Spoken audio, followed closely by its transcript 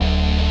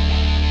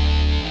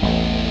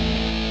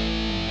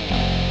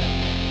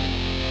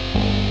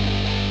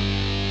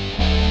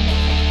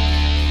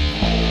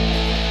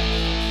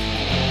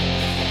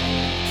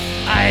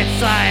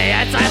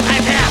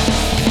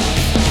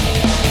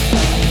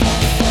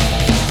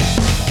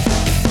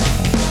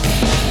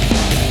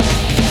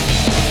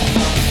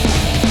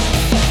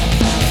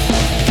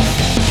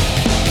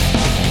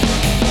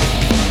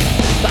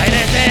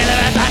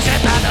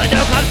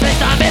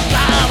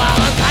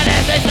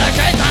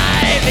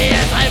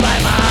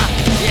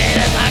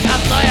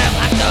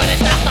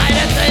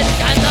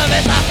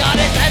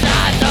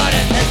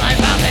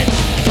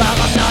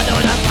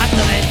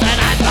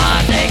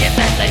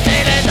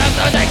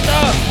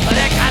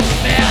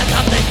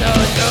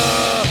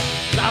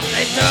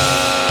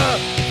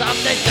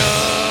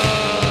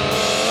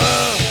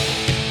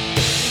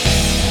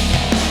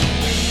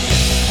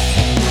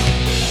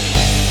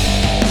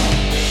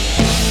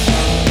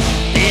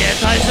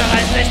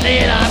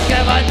nicht nieder,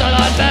 abgewollt und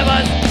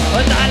unbewusst.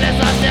 Und alles,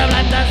 was dir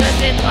bleibt, das ist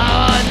die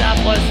Trauer und der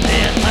Frust.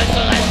 Die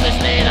Enttäuschung reißt dich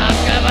nieder,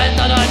 abgewollt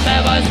und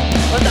unbewusst.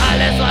 Und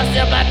alles, was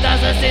dir bleibt,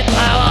 das ist die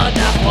Trauer und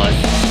der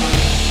Frust.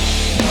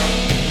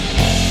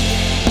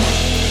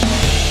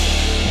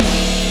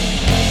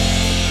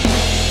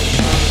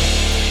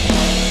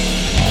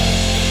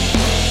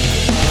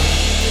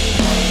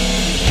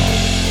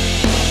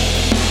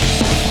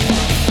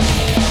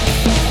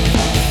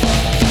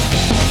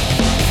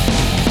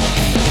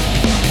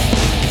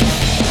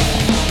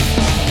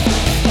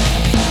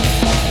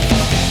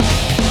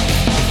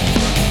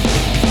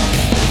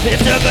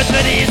 Bist du gut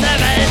für diese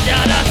Welt?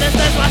 Ja, das ist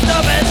es, was du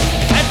bist.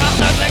 Einfach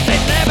nur glücklich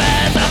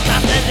leben, das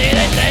dachte sie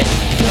dich nicht.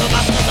 Du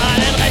machst es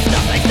allen recht,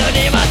 doch denkst du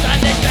niemals an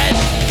dich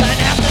selbst. Dein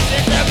Herz ist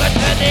viel zu gut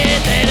für die,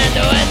 denen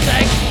du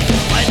entdeckst.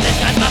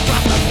 Freundlichkeit macht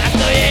Spaß, das sagst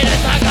du jeden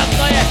Tag aufs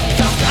Neue.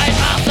 Doch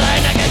einfach zu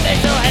einer kennt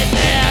dich, du hältst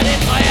dir die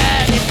Treue,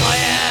 die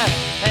Treue.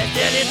 Hältst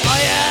dir die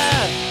Treue,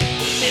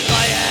 die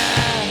Treue.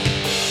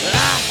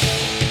 Ah.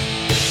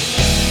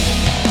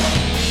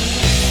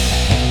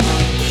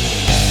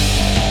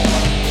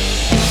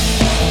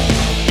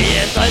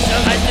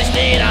 Enttäuschung reißt dich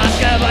nieder,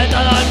 abgewollt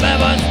und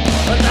unbewusst.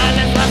 Und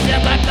alles, was dir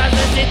bleibt, das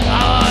ist die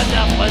Trauer und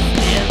der Frust.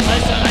 Die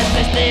Enttäuschung reißt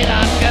dich nieder,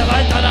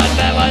 abgewollt und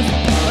unbewusst.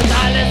 Und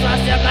alles, was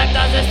dir bleibt,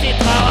 das